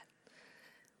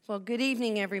Well, good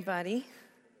evening, everybody.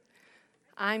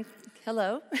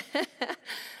 Hello.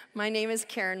 My name is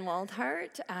Karen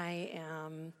Waldhart.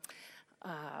 I'm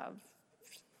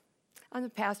the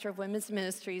pastor of Women's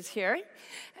Ministries here,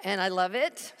 and I love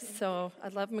it. So I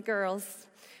love my girls.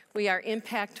 We are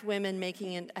Impact Women,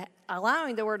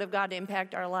 allowing the Word of God to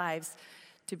impact our lives,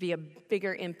 to be a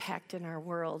bigger impact in our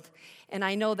world. And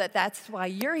I know that that's why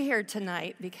you're here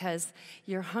tonight, because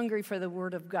you're hungry for the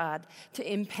Word of God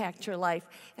to impact your life.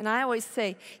 And I always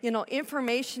say,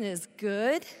 information is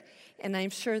good, and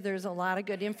I'm sure there's a lot of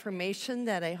good information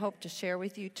that I hope to share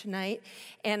with you tonight.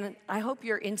 And I hope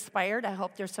you're inspired. I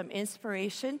hope there's some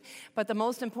inspiration. But the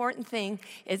most important thing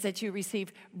is that you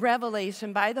receive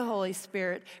revelation by the Holy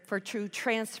Spirit for true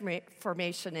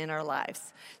transformation in our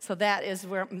lives. So that is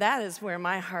where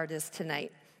my heart is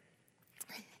tonight,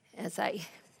 as I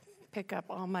pick up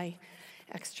all my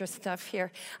extra stuff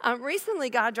here.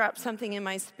 Recently, God dropped something in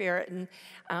my spirit,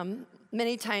 and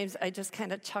many times I just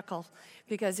kind of chuckle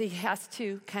because he has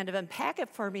to kind of unpack it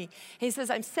for me. He says,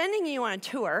 I'm sending you on a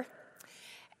tour.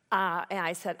 And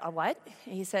I said, a what?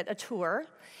 And he said, a tour.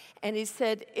 And he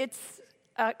said, it's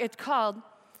called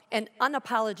an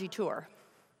unapology tour.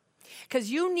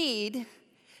 Because you need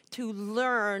to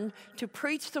learn to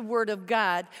preach the Word of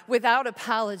God without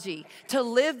apology, to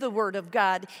live the Word of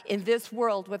God in this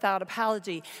world without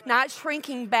apology, not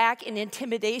shrinking back in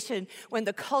intimidation when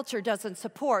the culture doesn't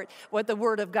support what the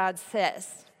Word of God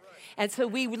says. And so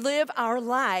we live our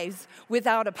lives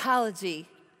without apology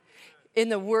in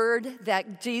the Word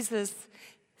that Jesus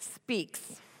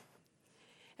speaks.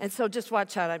 And so just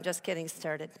watch out, I'm just getting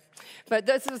started. But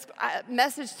this is a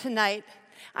message tonight.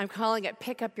 I'm calling it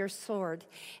Pick Up Your Sword.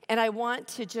 And I want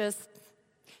to just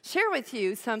share with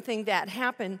you something that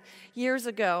happened years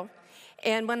ago.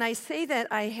 And when I say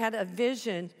that I had a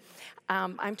vision,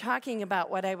 I'm talking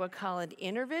about what I would call an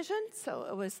inner vision. So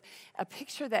it was a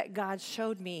picture that God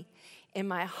showed me in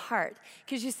my heart.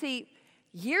 Because you see,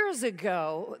 years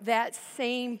ago, that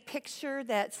same picture,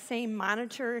 that same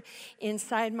monitor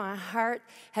inside my heart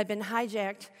had been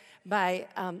hijacked by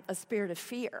a spirit of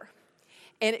fear.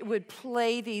 And it would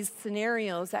play these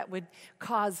scenarios that would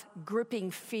cause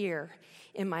gripping fear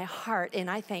in my heart.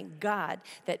 And I thank God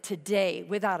that today,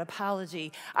 without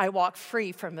apology, I walk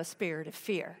free from a spirit of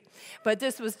fear. But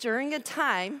this was during a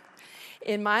time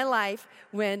in my life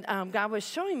when God was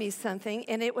showing me something.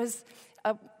 And it was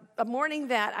a morning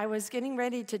that I was getting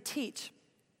ready to teach.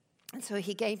 And so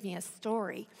he gave me a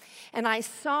story. And I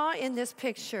saw in this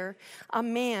picture a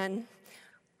man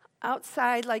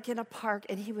outside, like in a park,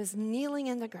 and he was kneeling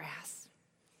in the grass.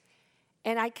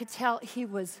 And I could tell he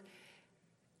was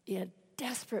in a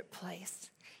desperate place.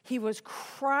 He was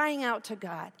crying out to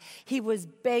God. He was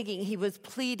begging. He was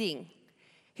pleading.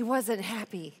 He wasn't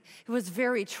happy. He was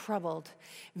very troubled.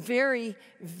 Very,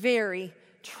 very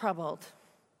troubled.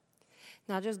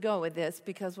 Now just go with this,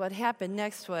 because what happened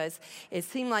next was, it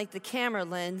seemed like the camera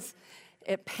lens,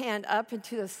 it panned up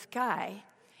into the sky.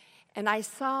 And I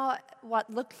saw what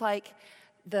looked like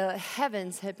the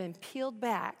heavens had been peeled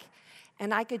back,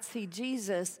 and I could see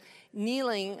Jesus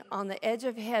kneeling on the edge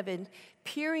of heaven,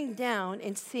 peering down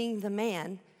and seeing the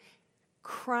man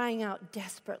crying out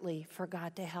desperately for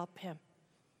God to help him.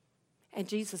 And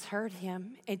Jesus heard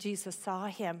him, and Jesus saw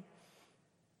him.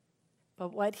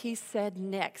 But what he said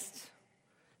next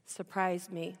surprised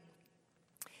me,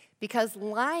 because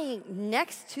lying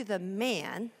next to the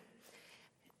man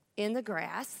in the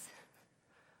grass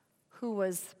who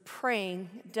was praying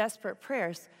desperate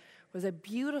prayers was a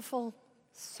beautiful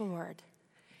sword.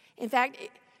 In fact,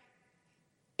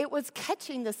 it was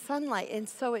catching the sunlight, and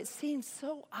so it seemed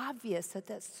so obvious that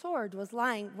that sword was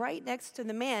lying right next to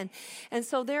the man. And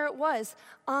so there it was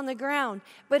on the ground,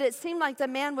 but it seemed like the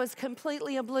man was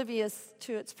completely oblivious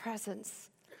to its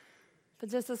presence. But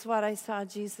this is what I saw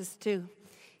Jesus do.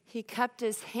 He cupped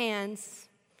his hands,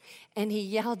 and he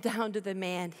yelled down to the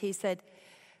man. He said,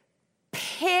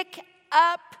 "Pick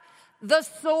up the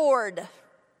sword.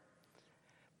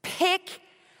 Pick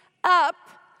up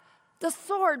the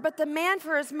sword." But the man,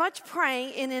 for as much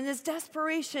praying and in his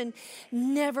desperation,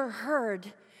 never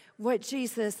heard what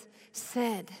Jesus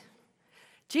said.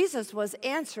 Jesus was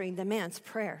answering the man's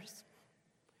prayers.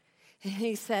 And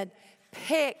he said,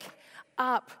 "Pick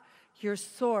up your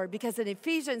sword." Because in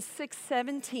Ephesians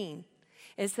 6:17,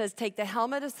 it says, take the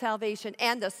helmet of salvation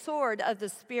and the sword of the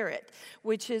Spirit,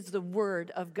 which is the Word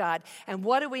of God. And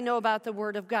what do we know about the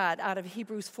Word of God out of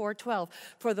Hebrews 4:12?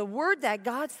 For the Word that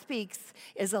God speaks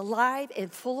is alive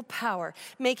and full of power,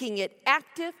 making it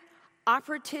active,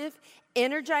 operative,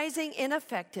 energizing, and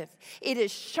effective. It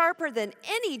is sharper than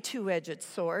any two-edged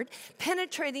sword,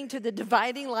 penetrating to the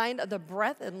dividing line of the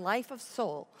breath and life of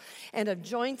soul, and of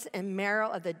joints and marrow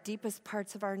of the deepest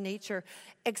parts of our nature,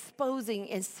 exposing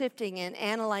and sifting and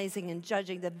analyzing and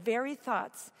judging the very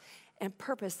thoughts and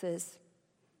purposes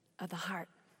of the heart.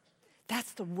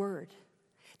 That's the word.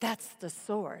 That's the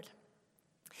sword.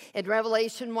 In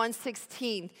Revelation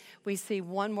 1:16, we see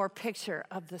one more picture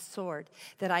of the sword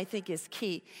that I think is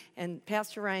key. And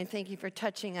Pastor Ryan, thank you for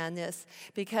touching on this,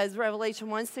 because Revelation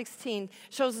 1:16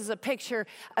 shows us a picture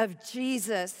of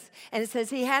Jesus. And it says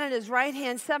he had in his right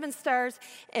hand 7 stars,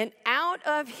 and out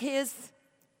of his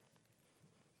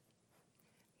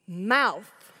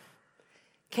mouth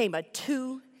came a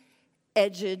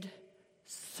two-edged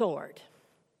sword.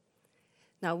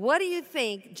 Now, what do you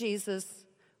think Jesus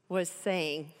was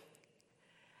saying?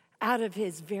 Out of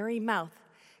his very mouth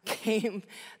came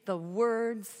the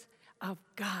words of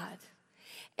God.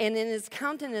 And in his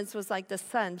countenance was like the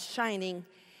sun shining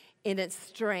in its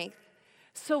strength.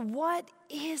 So what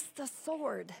is the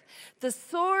sword? The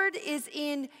sword is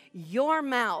in your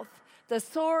mouth. The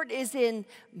sword is in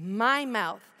my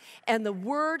mouth. And the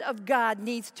word of God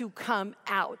needs to come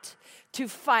out to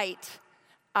fight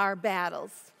our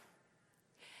battles.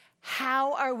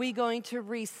 How are we going to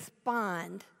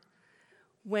respond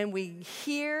when we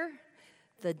hear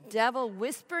the devil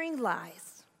whispering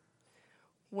lies?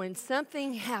 When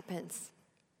something happens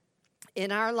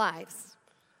in our lives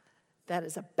that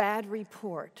is a bad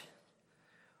report,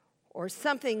 or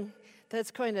something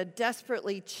that's going to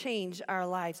desperately change our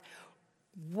lives,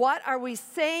 what are we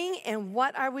saying and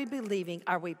what are we believing?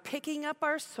 Are we picking up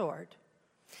our sword?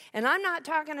 And I'm not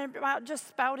talking about just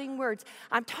spouting words.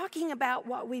 I'm talking about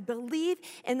what we believe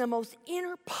in the most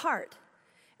inner part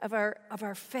of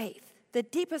our faith, the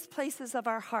deepest places of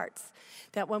our hearts,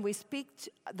 that when we speak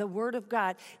the word of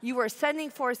God, you are sending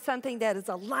forth something that is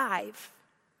alive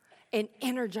and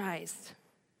energized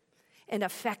and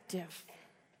effective.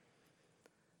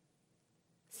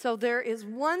 So there is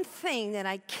one thing that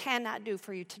I cannot do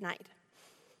for you tonight.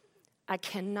 I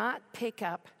cannot pick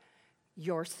up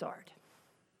your sword.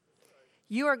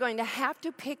 You are going to have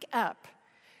to pick up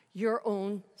your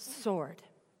own sword.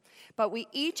 But we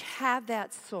each have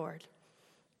that sword.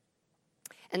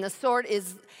 And the sword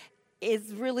is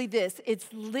really this.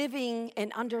 It's living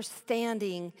and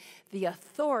understanding the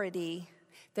authority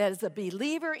that is a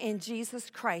believer in Jesus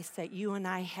Christ that you and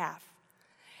I have.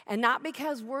 And not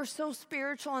because we're so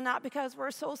spiritual, and not because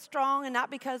we're so strong, and not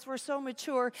because we're so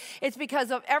mature. It's because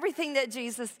of everything that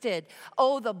Jesus did.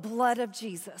 Oh, the blood of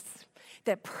Jesus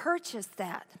that purchased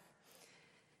that.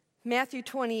 Matthew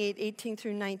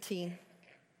 28:18-19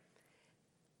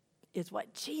 is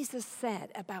what Jesus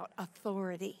said about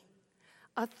authority.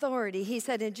 Authority. He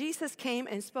said, and Jesus came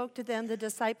and spoke to them, the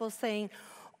disciples, saying,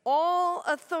 all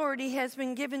authority has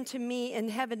been given to me in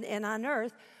heaven and on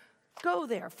earth. Go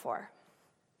therefore.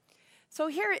 So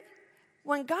here,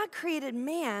 when God created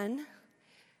man,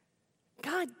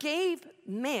 God gave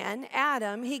man,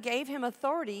 Adam, he gave him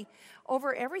authority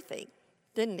over everything,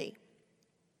 didn't he?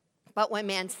 But when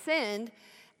man sinned,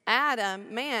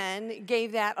 man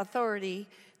gave that authority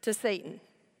to Satan.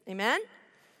 Amen?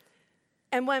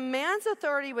 And when man's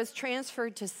authority was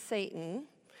transferred to Satan,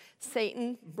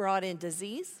 Satan brought in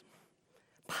disease,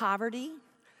 poverty,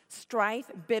 strife,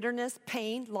 bitterness,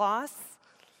 pain, loss,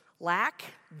 lack,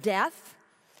 death.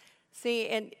 See,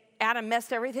 and Adam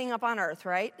messed everything up on earth,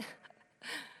 right?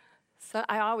 So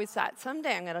I always thought,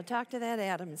 someday I'm going to talk to that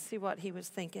Adam and see what he was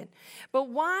thinking. But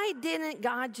why didn't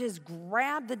God just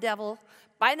grab the devil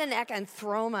by the neck and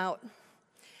throw him out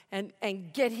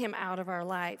and get him out of our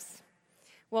lives?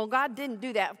 Well, God didn't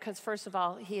do that because, first of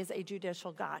all, he is a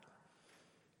judicial God.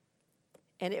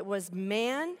 And it was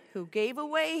man who gave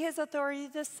away his authority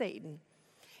to Satan.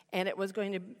 And it was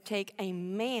going to take a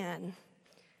man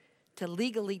to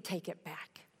legally take it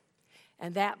back.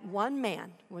 And that one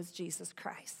man was Jesus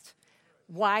Christ.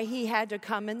 Why he had to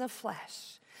come in the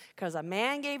flesh? Because a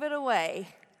man gave it away,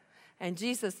 and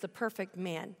Jesus, the perfect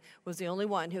man, was the only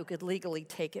one who could legally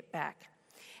take it back.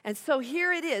 And so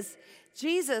here it is.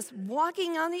 Jesus,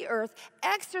 walking on the earth,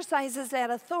 exercises that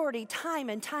authority time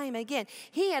and time again.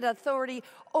 He had authority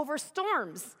over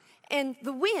storms and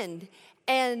the wind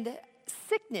and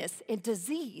sickness and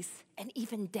disease and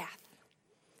even death.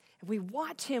 We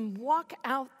watch him walk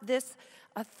out this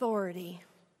authority.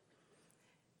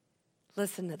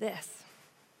 Listen to this.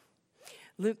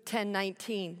 Luke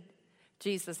 10:19,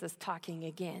 Jesus is talking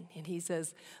again, and he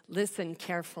says, listen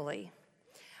carefully.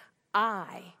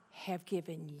 I have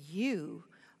given you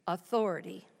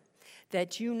authority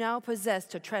that you now possess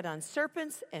to tread on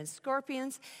serpents and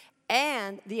scorpions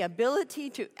and the ability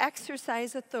to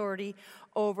exercise authority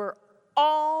over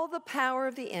all the power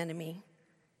of the enemy,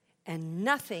 and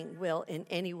nothing will in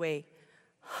any way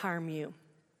harm you.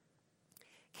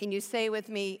 Can you say with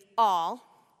me, all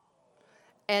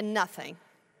and nothing?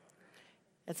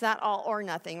 It's not all or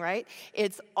nothing, right?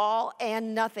 It's all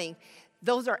and nothing.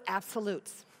 Those are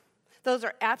absolutes. Those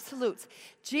are absolutes.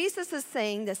 Jesus is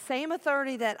saying the same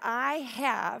authority that I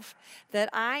have, that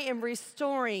I am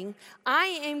restoring, I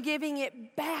am giving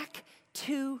it back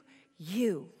to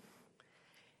you.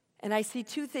 And I see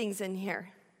two things in here.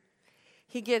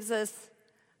 He gives us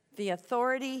the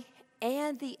authority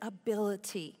and the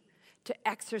ability to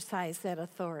exercise that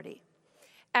authority.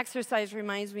 Exercise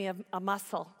reminds me of a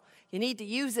muscle. You need to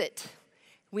use it.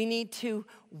 We need to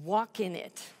walk in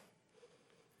it.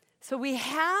 So we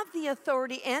have the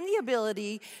authority and the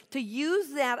ability to use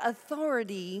that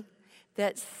authority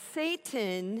that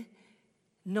Satan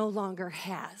no longer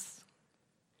has.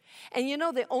 And you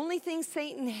know, the only thing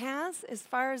Satan has as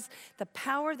far as the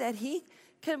power that he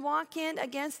can walk in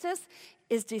against us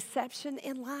is deception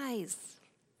and lies.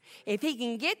 If he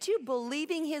can get you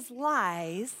believing his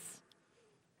lies,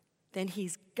 then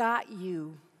he's got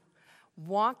you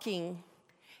walking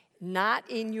not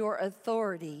in your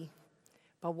authority,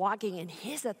 but walking in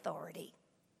his authority.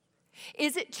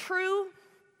 Is it true?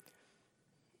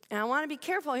 And I want to be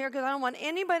careful here because I don't want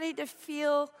anybody to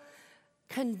feel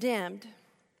condemned.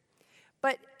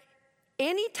 But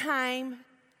anytime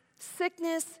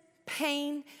sickness,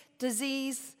 pain,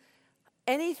 disease,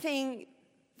 anything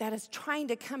that is trying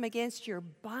to come against your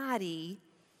body,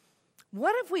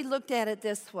 what if we looked at it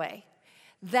this way?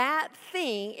 That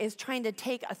thing is trying to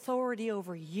take authority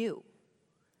over you.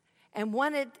 And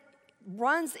when it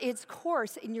runs its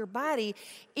course in your body,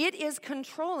 it is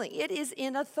controlling. It is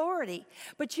in authority.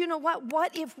 But you know what?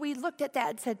 What if we looked at that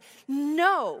and said,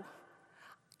 no,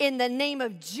 in the name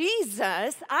of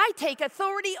Jesus, I take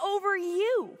authority over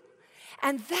you.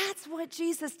 And that's what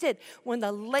Jesus did. When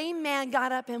the lame man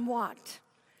got up and walked,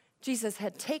 Jesus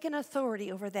had taken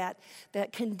authority over that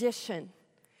condition.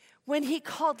 When he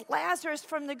called Lazarus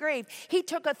from the grave, he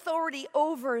took authority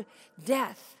over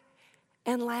death,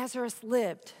 and Lazarus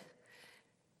lived.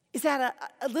 Is that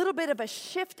a little bit of a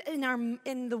shift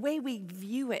in the way we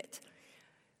view it?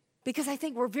 Because I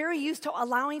think we're very used to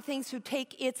allowing things to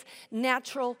take its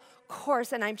natural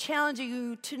course, and I'm challenging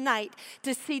you tonight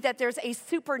to see that there's a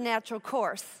supernatural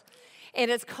course, and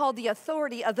it's called the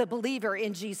authority of the believer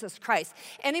in Jesus Christ.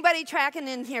 Anybody tracking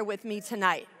in here with me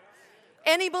tonight?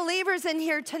 Any believers in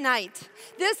here tonight?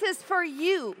 This is for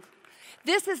you.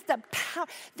 This is the power.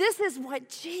 This is what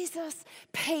Jesus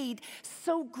paid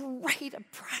so great a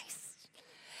price.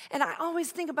 And I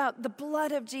always think about the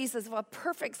blood of Jesus, a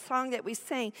perfect song that we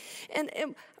sang.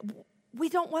 And we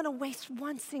don't want to waste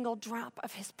one single drop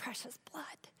of his precious blood.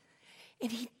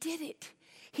 And he did it.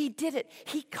 He did it.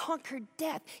 He conquered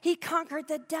death. He conquered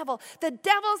the devil. The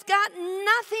devil's got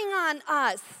nothing on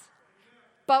us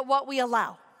but what we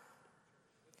allow.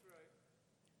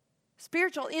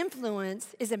 Spiritual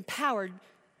influence is empowered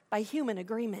by human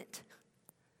agreement.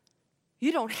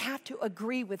 You don't have to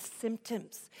agree with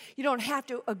symptoms. You don't have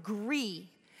to agree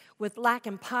with lack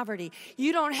and poverty.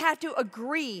 You don't have to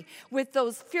agree with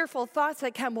those fearful thoughts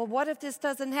that come, well, what if this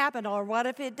doesn't happen? Or what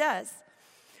if it does?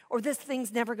 Or this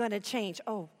thing's never going to change.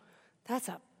 Oh, that's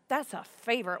a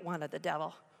favorite one of the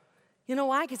devil. You know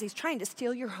why? Because he's trying to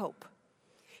steal your hope.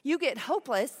 You get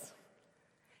hopeless,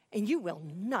 and you will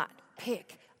not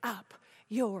pick up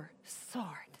your sword.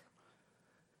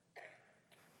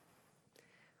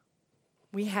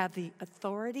 We have the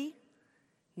authority,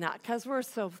 not because we're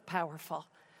so powerful,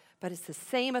 but it's the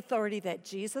same authority that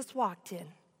Jesus walked in.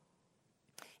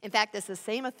 In fact, it's the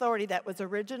same authority that was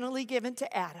originally given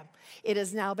to Adam. It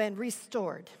has now been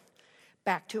restored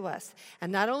back to us.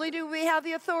 And not only do we have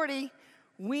the authority,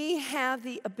 we have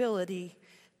the ability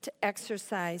to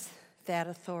exercise that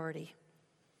authority.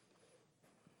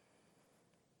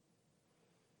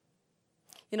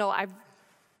 You know, I've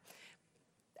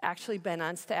actually been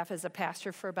on staff as a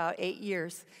pastor for about 8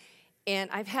 years, and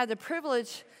I've had the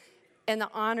privilege and the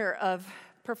honor of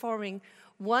performing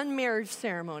one marriage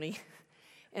ceremony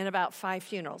and about 5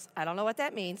 funerals. I don't know what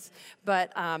that means,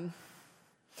 but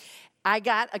I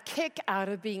got a kick out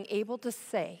of being able to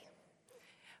say,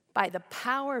 by the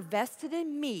power vested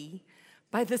in me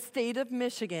by the state of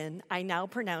Michigan, I now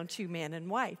pronounce you man and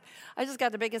wife. I just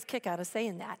got the biggest kick out of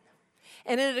saying that.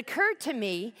 And it occurred to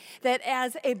me that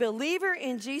as a believer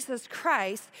in Jesus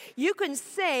Christ, you can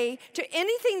say to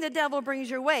anything the devil brings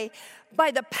your way,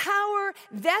 by the power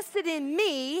vested in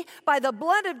me, by the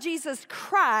blood of Jesus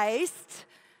Christ,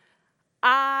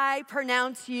 I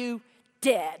pronounce you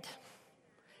dead.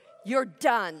 you're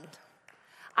done.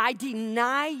 I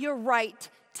deny your right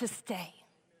to stay.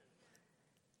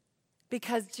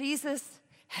 Because Jesus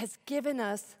has given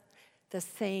us the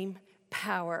same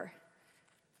power.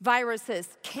 Viruses,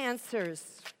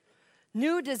 cancers,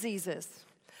 new diseases.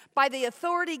 By the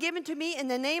authority given to me in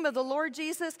the name of the Lord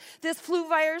Jesus, this flu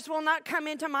virus will not come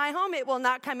into my home. It will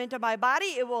not come into my body.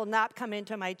 It will not come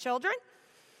into my children.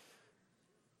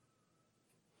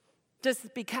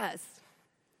 Just because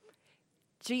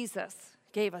Jesus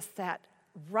gave us that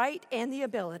right and the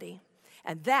ability,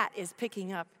 and that is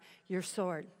picking up your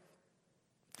sword.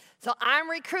 So I'm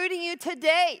recruiting you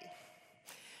today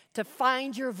to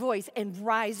find your voice and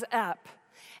rise up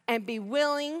and be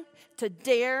willing to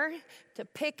dare to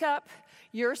pick up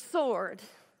your sword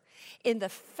in the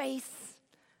face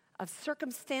of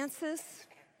circumstances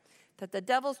that the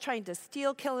devil's trying to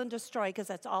steal, kill, and destroy, because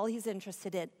that's all he's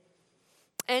interested in.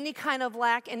 Any kind of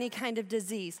lack, any kind of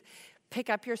disease, pick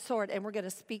up your sword, and we're going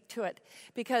to speak to it,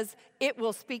 because it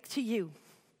will speak to you.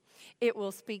 It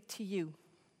will speak to you.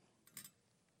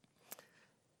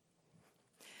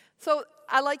 So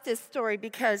I like this story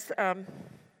because I've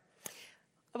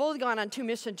only gone on 2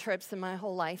 mission trips in my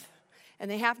whole life, and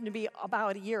they happen to be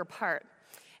about a year apart.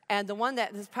 And the one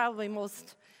that is probably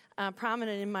most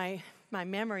prominent in my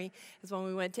memory is when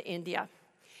we went to India.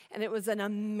 And it was an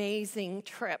amazing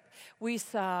trip. We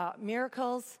saw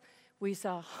miracles. We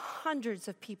saw hundreds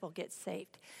of people get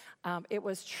saved. It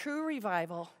was true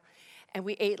revival. And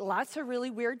we ate lots of really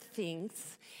weird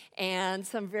things, and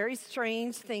some very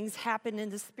strange things happened in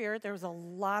the spirit. There was a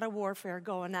lot of warfare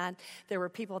going on. There were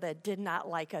people that did not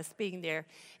like us being there,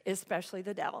 especially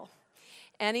the devil.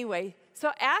 Anyway,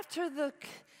 so after the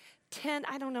 10,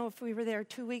 I don't know if we were there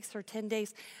 2 weeks or 10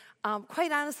 days,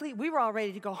 quite honestly, we were all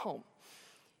ready to go home.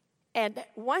 And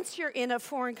once you're in a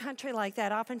foreign country like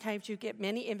that, oftentimes you get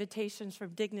many invitations from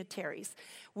dignitaries.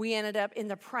 We ended up in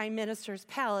the Prime Minister's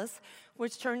palace,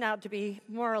 which turned out to be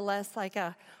more or less like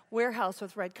a warehouse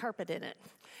with red carpet in it.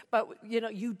 But,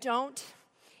 you don't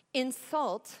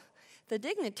insult the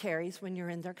dignitaries when you're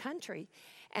in their country.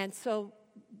 And so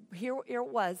here it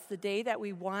was, the day that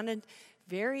we wanted,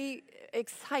 very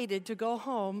excited to go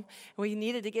home. We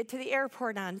needed to get to the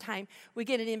airport on time. We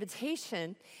get an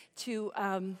invitation to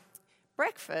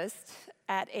breakfast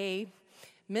at a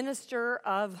minister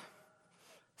of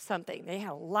something. They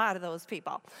had a lot of those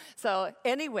people. So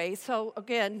anyway,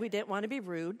 again, we didn't want to be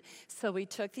rude, so we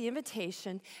took the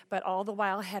invitation, but all the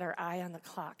while had our eye on the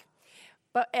clock.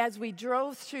 But as we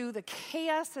drove through the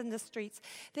chaos in the streets,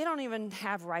 they don't even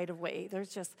have right-of-way.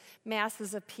 There's just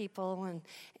masses of people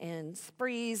and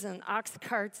sprees and ox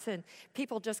carts and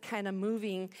people just kind of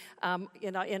moving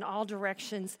in all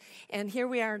directions. And here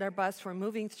we are in our bus. We're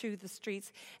moving through the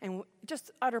streets, and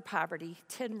just utter poverty,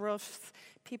 tin roofs,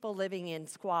 people living in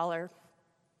squalor.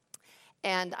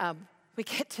 And we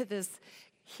get to this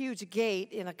huge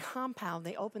gate in a compound.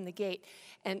 They opened the gate,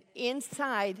 and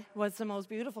inside was the most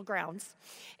beautiful grounds.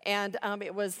 And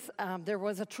there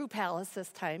was a true palace this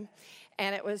time,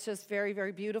 and it was just very,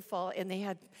 very beautiful. And they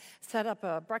had set up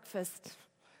a breakfast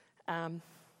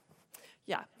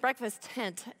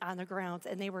tent on the grounds,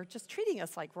 and they were just treating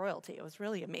us like royalty. It was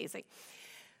really amazing.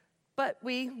 But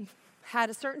we had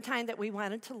a certain time that we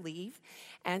wanted to leave,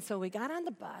 and so we got on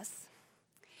the bus,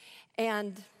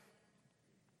 and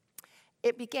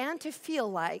it began to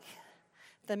feel like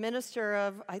the minister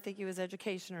of, I think he was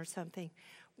education or something,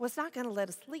 was not going to let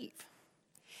us leave.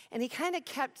 And he kind of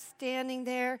kept standing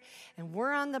there, and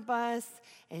we're on the bus,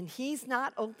 and he's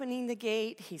not opening the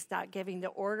gate. He's not giving the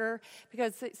order.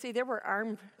 Because, see, there were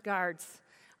armed guards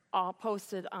all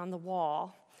posted on the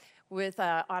wall with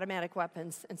automatic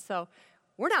weapons. And so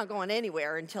we're not going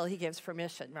anywhere until he gives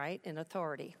permission, right, and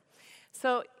authority.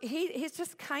 So he's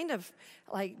just kind of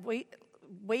like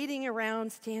waiting around,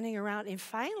 standing around, and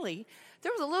finally,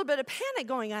 there was a little bit of panic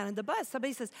going on in the bus.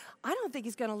 Somebody says, I don't think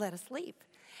he's going to let us leave.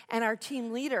 And our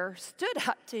team leader stood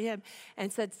up to him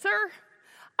and said, Sir,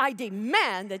 I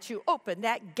demand that you open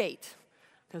that gate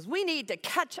because we need to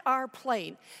catch our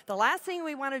plane. The last thing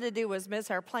we wanted to do was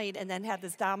miss our plane and then have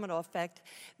this domino effect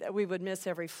that we would miss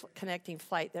every connecting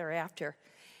flight thereafter.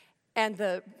 And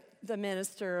the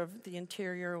minister of the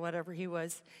interior or whatever he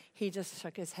was, he just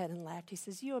shook his head and laughed. He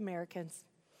says, you Americans,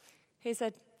 he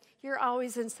said, you're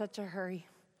always in such a hurry.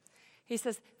 He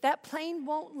says, that plane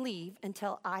won't leave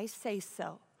until I say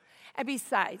so. And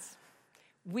besides,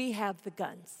 we have the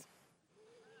guns.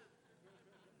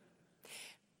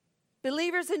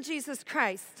 Believers in Jesus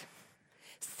Christ,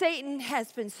 Satan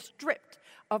has been stripped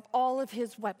of all of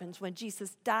his weapons. When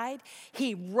Jesus died,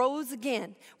 he rose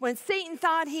again. When Satan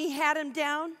thought he had him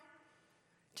down,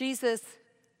 Jesus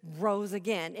rose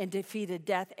again and defeated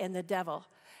death and the devil.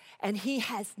 And he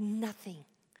has nothing.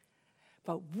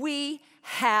 But we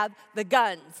have the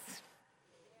guns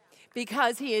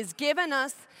because he has given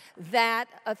us that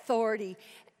authority.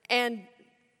 And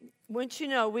once you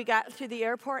know, we got to the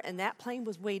airport and that plane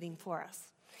was waiting for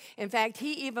us. In fact,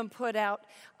 he even put out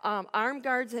armed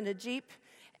guards in a Jeep,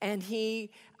 and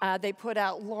they put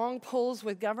out long poles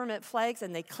with government flags,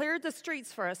 and they cleared the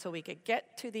streets for us so we could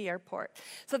get to the airport.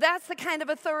 So that's the kind of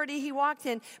authority he walked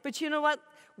in. But you know what?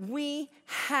 We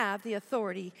have the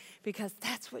authority because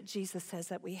that's what Jesus says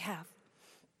that we have.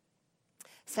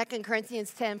 2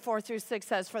 Corinthians 10:4-6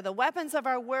 says, "For the weapons of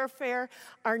our warfare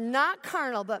are not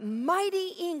carnal, but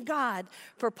mighty in God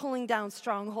for pulling down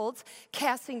strongholds,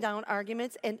 casting down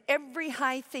arguments, and every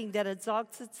high thing that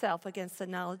exalts itself against the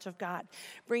knowledge of God,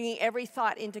 bringing every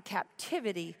thought into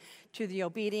captivity to the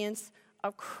obedience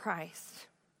of Christ."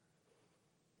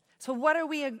 So what are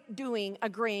we doing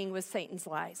agreeing with Satan's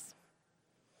lies?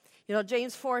 You know,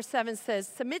 James 4:7 says,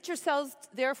 "Submit yourselves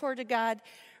therefore to God,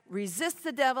 resist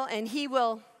the devil, and he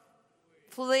will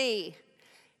flee."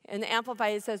 And the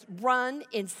Amplified it says, "Run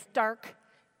in stark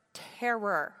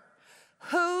terror."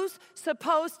 Who's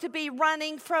supposed to be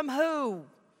running from who?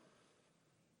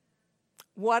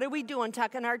 What are we doing,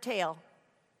 tucking our tail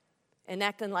and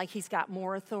acting like he's got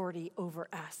more authority over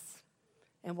us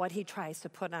and what he tries to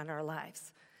put on our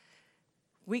lives?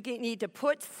 We need to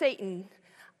put Satan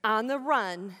on the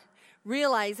run,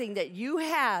 realizing that you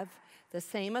have the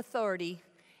same authority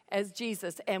as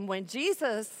Jesus. And when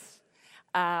Jesus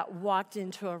walked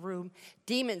into a room,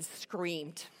 demons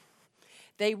screamed.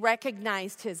 They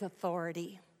recognized his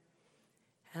authority.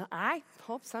 And I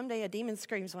hope someday a demon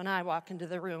screams when I walk into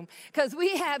the room, because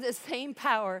we have the same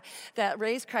power that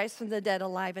raised Christ from the dead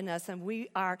alive in us, and we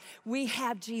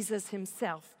have Jesus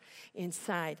himself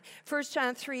inside. 1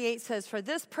 John 3:8 says, "For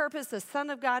this purpose the Son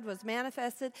of God was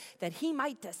manifested, that he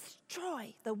might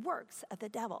destroy the works of the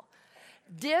devil."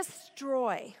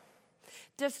 Destroy,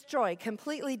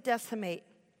 completely decimate.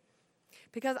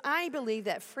 Because I believe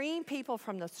that freeing people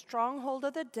from the stronghold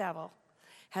of the devil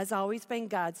has always been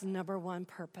God's number one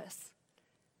purpose.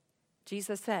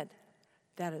 Jesus said,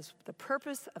 that is the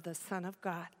purpose of the Son of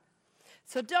God.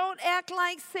 So don't act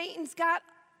like Satan's got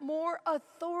more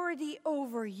authority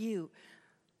over you.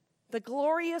 The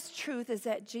glorious truth is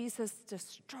that Jesus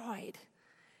destroyed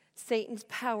Satan's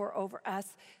power over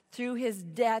us through his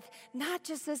death, not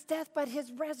just his death, but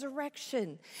his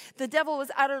resurrection. The devil was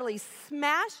utterly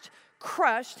smashed,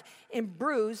 crushed, and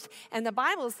bruised. And the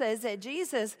Bible says that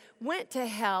Jesus went to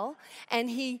hell and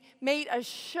he made a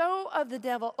show of the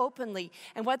devil openly.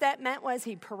 And what that meant was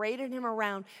he paraded him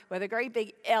around with a great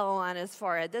big L on his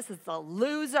forehead. This is the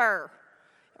loser,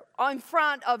 in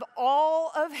front of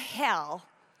all of hell.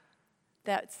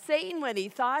 That Satan, when he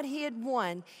thought he had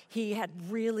won, he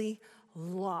had really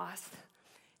lost.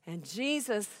 And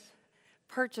Jesus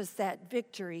purchased that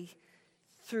victory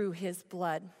through his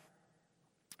blood.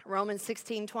 Romans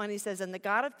 16:20 says, "And the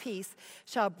God of peace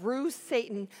shall bruise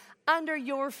Satan under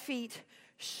your feet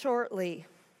shortly."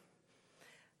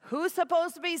 Who's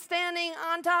supposed to be standing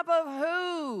on top of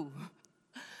who?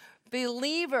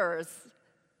 Believers.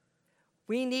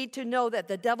 We need to know that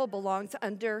the devil belongs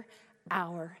under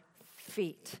our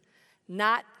feet.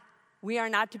 We are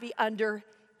not to be under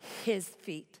his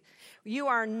feet. You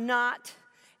are not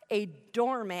a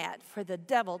doormat for the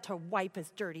devil to wipe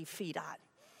his dirty feet on.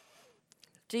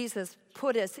 Jesus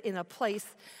put us in a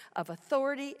place of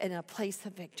authority and a place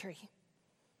of victory.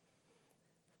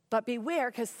 But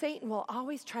beware, because Satan will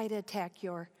always try to attack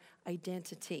your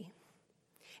identity.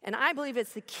 And I believe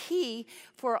it's the key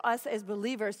for us as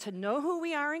believers to know who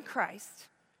we are in Christ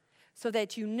so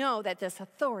that you know that this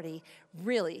authority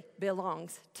really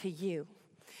belongs to you.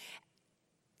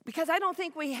 Because I don't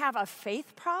think we have a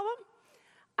faith problem.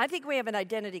 I think we have an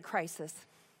identity crisis.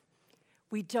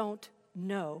 We don't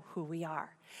know who we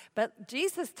are. But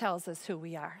Jesus tells us who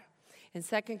we are. In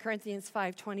 2 Corinthians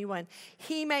 5:21,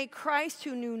 "He made Christ,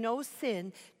 who knew no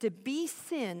sin, to be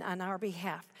sin on our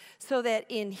behalf, so that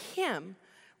in him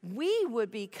we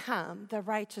would become the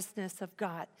righteousness of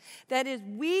God." That is,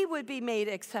 we would be made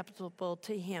acceptable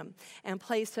to him and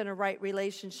placed in a right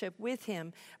relationship with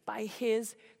him by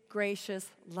his gracious,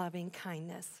 loving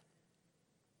kindness.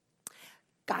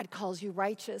 God calls you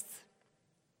righteous.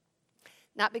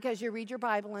 Not because you read your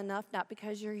Bible enough, not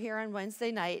because you're here on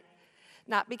Wednesday night,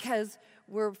 not because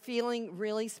we're feeling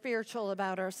really spiritual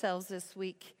about ourselves this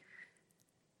week.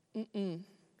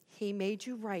 He made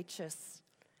you righteous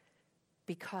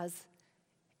because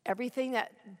everything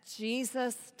that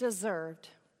Jesus deserved,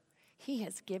 he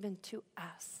has given to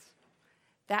us.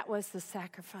 That was the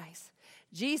sacrifice.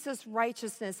 Jesus'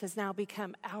 righteousness has now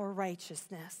become our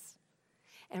righteousness.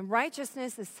 And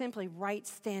righteousness is simply right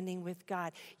standing with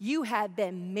God. You have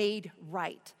been made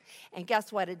right. And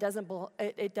guess what? It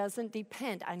doesn't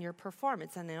depend on your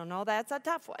performance. And I know that's a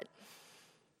tough one.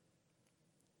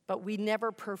 But we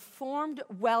never performed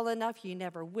well enough. You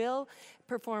never will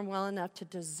perform well enough to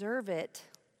deserve it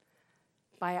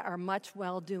by our much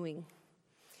well-doing.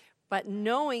 But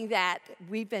knowing that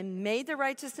we've been made the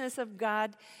righteousness of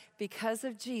God because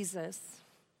of Jesus,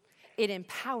 it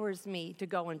empowers me to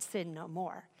go and sin no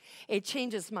more. It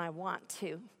changes my want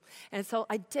to. And so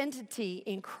identity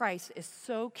in Christ is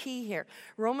so key here.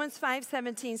 Romans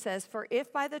 5:17 says, "For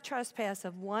if by the trespass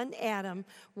of one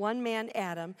man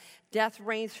Adam, death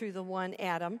reigned through the one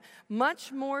Adam,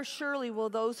 much more surely will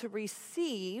those who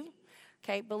receive,"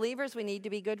 okay, believers, we need to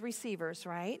be good receivers,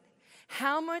 right?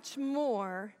 "How much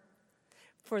more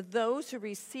for those who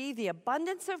receive the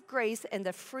abundance of grace and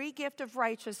the free gift of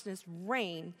righteousness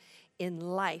reign in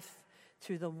life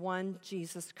through the one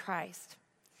Jesus Christ."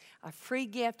 A free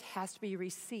gift has to be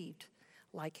received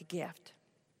like a gift.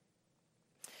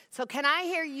 So can I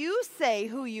hear you say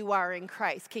who you are in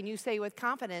Christ? Can you say with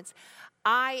confidence,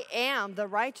 "I am the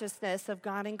righteousness of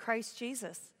God in Christ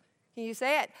Jesus"? Can you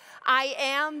say it? I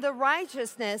am the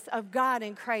righteousness of God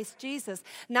in Christ Jesus.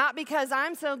 Not because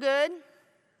I'm so good,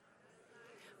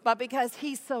 but because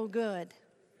he's so good.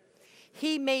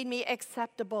 He made me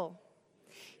acceptable.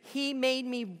 He made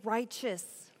me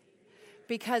righteous.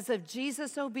 Because of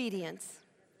Jesus' obedience,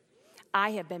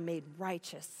 I have been made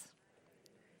righteous.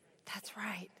 That's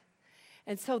right.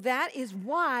 And so that is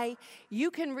why you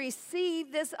can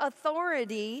receive this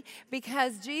authority,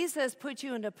 because Jesus put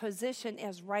you in a position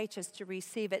as righteous to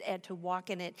receive it and to walk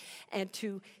in it and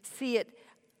to see it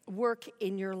work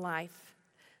in your life.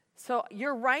 So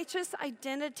your righteous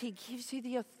identity gives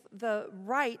you the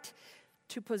right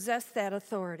to possess that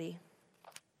authority.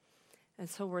 And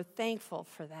so we're thankful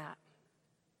for that.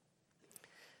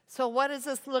 So what does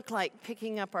this look like,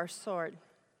 picking up our sword?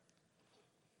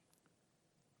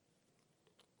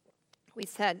 We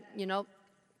said,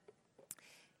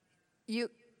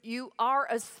 you are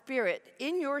a spirit.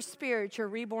 In your spirit, your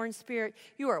reborn spirit,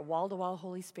 you are a wall-to-wall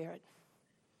Holy Spirit.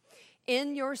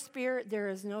 In your spirit, there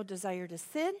is no desire to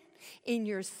sin. In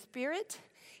your spirit,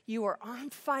 you are on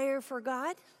fire for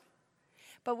God.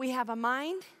 But we have a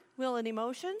mind, will, and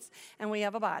emotions, and we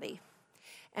have a body.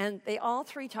 And they all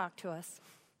three talk to us.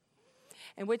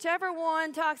 And whichever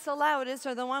one talks the loudest,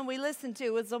 or the one we listen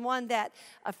to, is the one that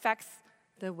affects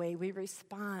the way we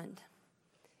respond.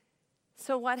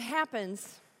 So what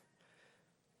happens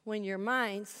when your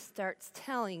mind starts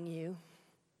telling you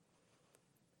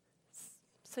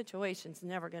situation's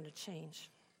never going to change?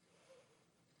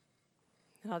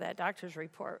 That doctor's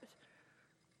report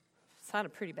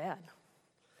sounded pretty bad.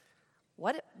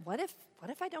 What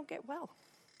if I don't get well?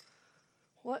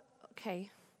 What? Okay,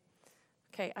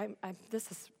 this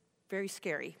is very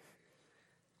scary.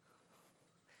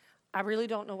 I really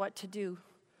don't know what to do.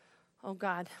 Oh,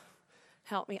 God,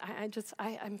 help me.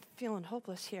 I'm feeling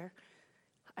hopeless here.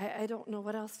 I don't know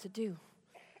what else to do.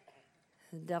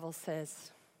 The devil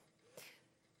says,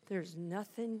 there's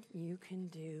nothing you can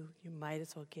do. You might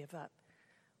as well give up.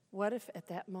 What if at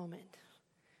that moment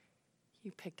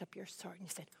you picked up your sword and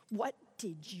you said, "What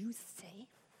did you say?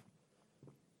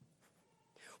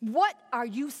 What are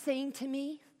you saying to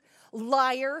me?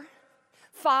 Liar,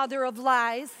 father of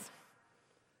lies.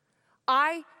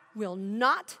 I will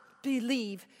not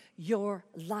believe your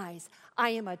lies.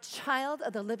 I am a child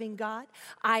of the living God.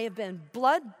 I have been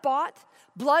blood-bought,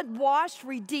 blood-washed,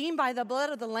 redeemed by the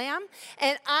blood of the Lamb,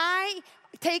 and I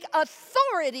take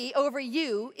authority over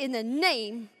you in the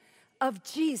name of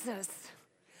Jesus."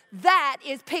 That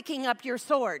is picking up your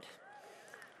sword.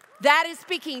 That is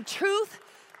speaking truth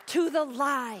to the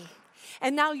lie.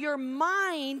 And now your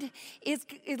mind is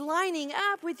lining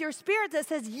up with your spirit that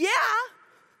says, "Yeah,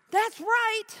 that's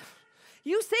right.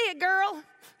 You say it, girl.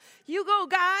 You go,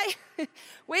 guy.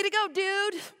 Way to go,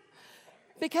 dude."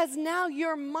 Because now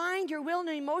your mind, your will, and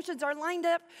emotions are lined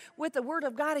up with the Word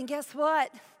of God. And guess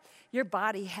what? Your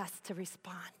body has to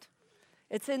respond.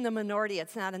 It's in the minority.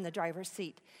 It's not in the driver's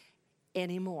seat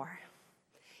anymore.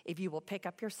 If you will pick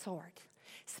up your sword,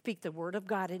 speak the Word of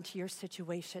God into your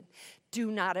situation. Do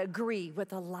not agree with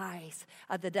the lies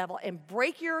of the devil, and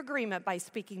break your agreement by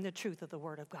speaking the truth of the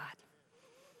Word of God.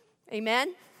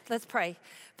 Amen? Let's pray.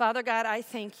 Father God, I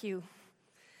thank you.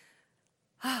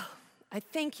 I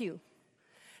thank you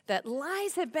that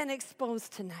lies have been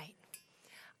exposed tonight.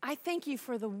 I thank you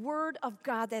for the Word of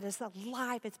God that is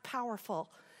alive, it's powerful.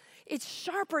 It's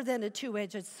sharper than a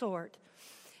two-edged sword.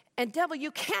 And devil,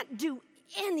 you can't do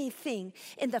anything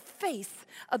in the face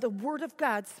of the Word of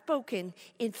God spoken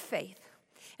in faith.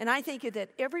 And I think that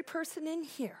every person in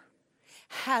here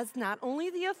has not only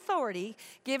the authority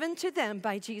given to them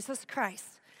by Jesus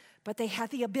Christ, but they have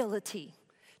the ability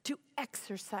to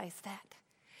exercise that.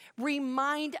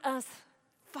 Remind us,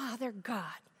 Father God,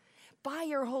 by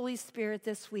your Holy Spirit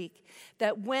this week,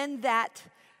 that when that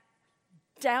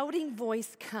doubting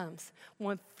voice comes,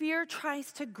 when fear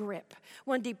tries to grip,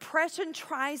 when depression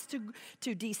tries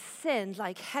to descend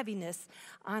like heaviness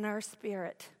on our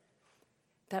spirit,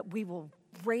 that we will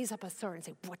raise up a sword and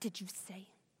say, what did you say?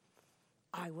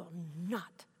 I will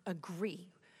not agree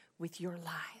with your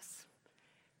lies.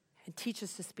 And teach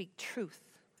us to speak truth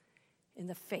in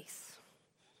the face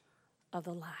of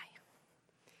the lie.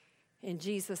 In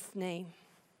Jesus' name,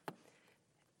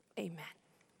 amen.